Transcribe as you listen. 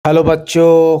Hello বাচ্চো,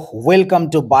 welcome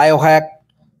to biohack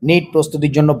NEET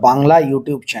প্রস্তুতির জন্য Bangla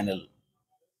YouTube channel.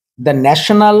 The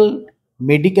national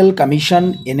medical commission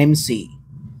NMC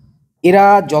এরা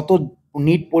যত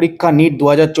নিট পরীক্ষা নিট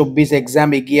 2024 এক্সাম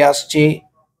এগিয়ে আসছে,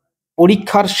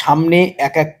 পরীক্ষার সামনে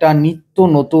এক একটা নিত্য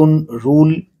নতুন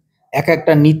রুল, এক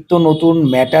একটা নিত্য নতুন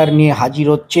ম্যাটার নিয়ে হাজির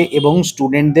হচ্ছে এবং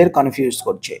স্টুডেন্টদের কনফিউজ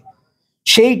করছে।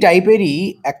 সেই টাইপেরই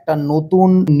একটা নতুন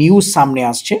নিউজ সামনে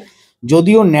আসছে।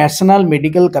 যদিও ন্যাশনাল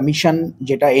মেডিকেল কমিশন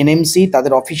যেটা এনএমসি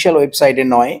তাদের অফিসিয়াল ওয়েবসাইটে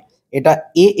নয়, এটা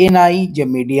এএনআই যে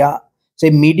মিডিয়া,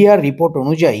 সেই মিডিয়ার রিপোর্ট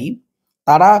অনুযায়ী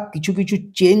তারা কিছু কিছু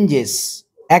চেঞ্জেস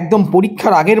একদম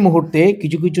পরীক্ষার আগের মুহূর্তে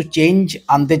কিছু কিছু চেঞ্জ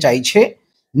আনতে চাইছে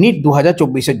নিট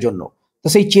 2024-এর জন্য। তো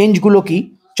সেই চেঞ্জগুলো কি,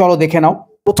 চলো দেখে নাও।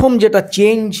 প্রথম যেটা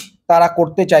চেঞ্জ তারা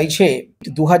করতে চাইছে,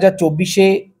 2024-এ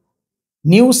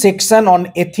new section on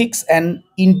ethics and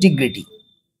integrity,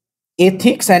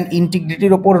 ethics and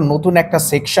ইন্টিগ্রিটির ওপর নতুন একটা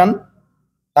সেকশন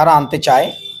তারা আনতে চায়।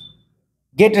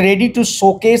 Get ready to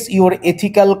showcase your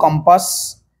ethical compass.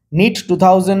 NEET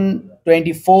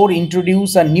 2024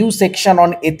 introduce a new section on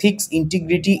ethics,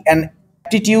 integrity and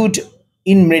aptitude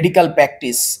in medical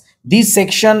practice. This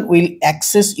section will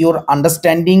assess your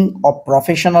understanding of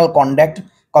professional conduct,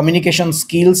 communication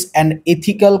skills and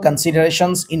ethical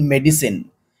considerations in medicine.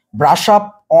 Brush up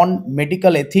on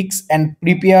medical ethics and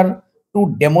prepare to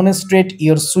demonstrate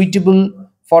your suitable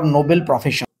for noble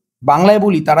profession. বাংলায়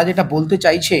বলি, তারা যেটা বলতে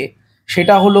চাইছে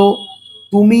সেটা হলো,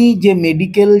 তুমি যে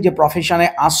মেডিকেল যে প্রফেশনে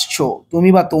আসছো, তুমি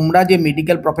বা তোমরা যে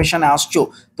মেডিকেল প্রফেশনে আসছো,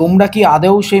 তোমরা কি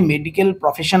আদৌ সেই মেডিকেল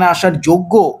প্রফেশনে আসার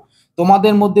যোগ্য?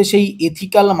 তোমাদের মধ্যে সেই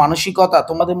এথিক্যাল মানসিকতা,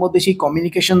 তোমাদের মধ্যে সেই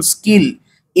কমিউনিকেশন স্কিল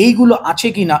এইগুলো আছে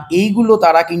কি না, এইগুলো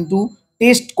তারা কিন্তু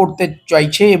টেস্ট করতে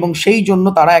চাইছে এবং সেই জন্য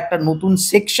তারা একটা নতুন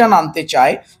সেকশন আনতে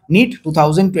চায় নিট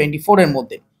 2024-এর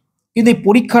মধ্যে। কিন্তু এই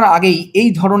পরীক্ষার আগেই এই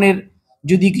ধরনের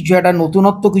যদি কিছু একটা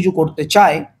নতুনত্ব কিছু করতে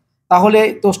চায়, তাহলে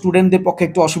তো স্টুডেন্টদের পক্ষে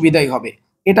একটু অসুবিধাই হবে।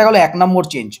 এটা গেল 1 নম্বর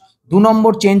চেঞ্জ। 2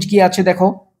 নম্বর চেঞ্জ কি আছে দেখো,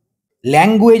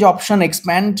 ল্যাঙ্গুয়েজ অপশন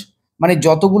এক্সপ্যান্ড, মানে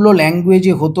যতগুলো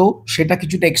ল্যাঙ্গুয়েজে হতো সেটা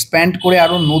কিছুটা এক্সপ্যান্ড করে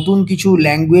আরও নতুন কিছু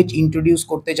ল্যাঙ্গুয়েজ ইন্ট্রোডিউস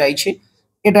করতে চাইছে।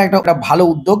 এটা একটা ভালো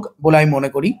উদ্যোগ বলে আমি মনে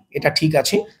করি, এটা ঠিক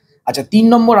আছে। আচ্ছা, 3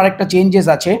 নম্বর আরেকটা চেঞ্জেস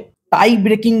আছে, tie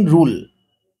breaking rule.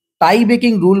 Tie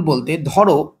breaking rule বলতে,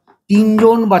 ধরো 3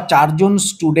 জন বা 4 জন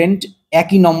স্টুডেন্ট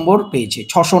একই নম্বর পেয়েছে,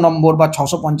 600 নম্বর বা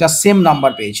 650 সেম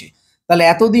নাম্বার পেয়েছে। তাহলে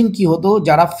এতদিন কি হতো,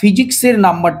 যারা ফিজিক্সের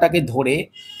নাম্বারটাকে ধরে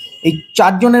এই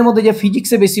 4 জনের মধ্যে যে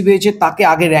ফিজিক্সে বেশি পেয়েছে তাকে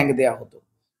আগে র্যাঙ্ক দেওয়া হতো।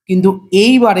 কিন্তু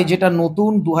এইবারে যেটা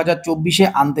নতুন 2024-এ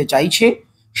আনতে চাইছে,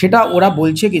 সেটা ওরা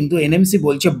বলছে, কিন্তু এনএমসি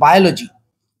বলছে বায়োলজি,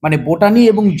 মানে বোটানি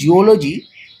এবং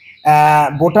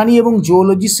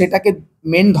জিওলজি সেটাকে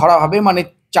মেন ধরা হবে। মানে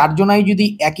 4 জনাই যদি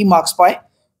একই মার্কস পায়,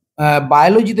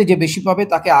 বায়োলজিতে যে বেশি পাবে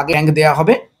তাকে আগে র্যাঙ্ক দেওয়া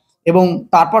হবে এবং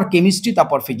তারপর কেমিস্ট্রি,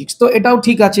 তারপর ফিজিক্স। তো এটাও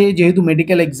ঠিক আছে, যেহেতু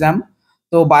মেডিকেল এক্সাম,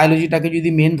 তো বায়োলজিটাকে যদি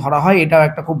মেন ধরা হয়, এটাও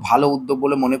একটা খুব ভালো উদ্যোগ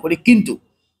বলে মনে করি। কিন্তু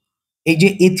এই যে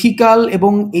এথিক্যাল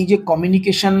এবং এই যে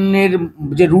কমিউনিকেশনের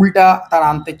যে রুলটা তারা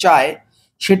আনতে চায়,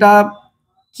 সেটা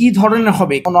কি ধরনের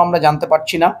হবে কোনো আমরা জানতে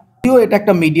পারছি না। যদিও এটা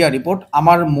একটা মিডিয়া রিপোর্ট,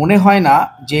 আমার মনে হয় না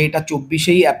যে এটা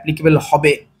 24-এই অ্যাপ্লিকেবল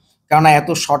হবে, কেননা এত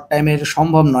শর্ট টাইমের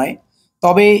সম্ভব নয়।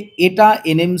 তবে এটা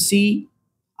এনএমসি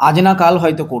আজ না কাল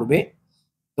হয়তো করবে।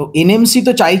 তো এনএমসি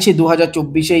তো চাইছে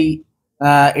 2024-এই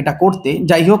এটা করতে।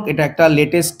 যাই হোক, এটা একটা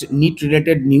লেটেস্ট নিট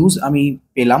রিলেটেড নিউজ আমি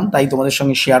পেলাম, তাই তোমাদের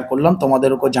সঙ্গে শেয়ার করলাম,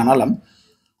 তোমাদেরও জানালাম।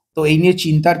 তো এই নিয়ে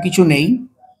চিন্তার কিছু নেই।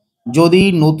 যদি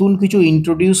নতুন কিছু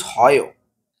ইন্ট্রোডিউস হয়ও,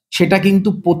 সেটা কিন্তু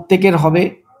প্রত্যেকের হবে,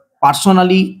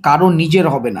 পার্সোনালি কারো নিজের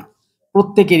হবে না,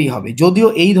 প্রত্যেকেরই হবে। যদিও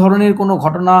এই ধরনের কোনো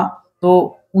ঘটনা তো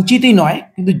উচিতই নয়,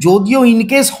 কিন্তু যদিও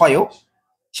ইনকেস হয়ও,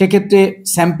 সেক্ষেত্রে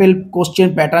স্যাম্পেল কোশ্চেন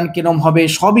প্যাটার্ন কিরম হবে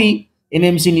সবই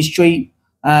এনএমসি নিশ্চয়ই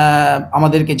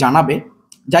আমাদেরকে জানাবে।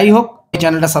 যাই হোক,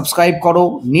 চ্যানেলটা সাবস্ক্রাইব করো,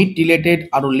 নিট রিলেটেড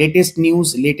আরও লেটেস্ট নিউজ,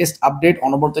 লেটেস্ট আপডেট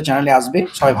অনবরত চ্যানেলে আসবে।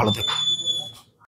 সবাই ভালো থেকো।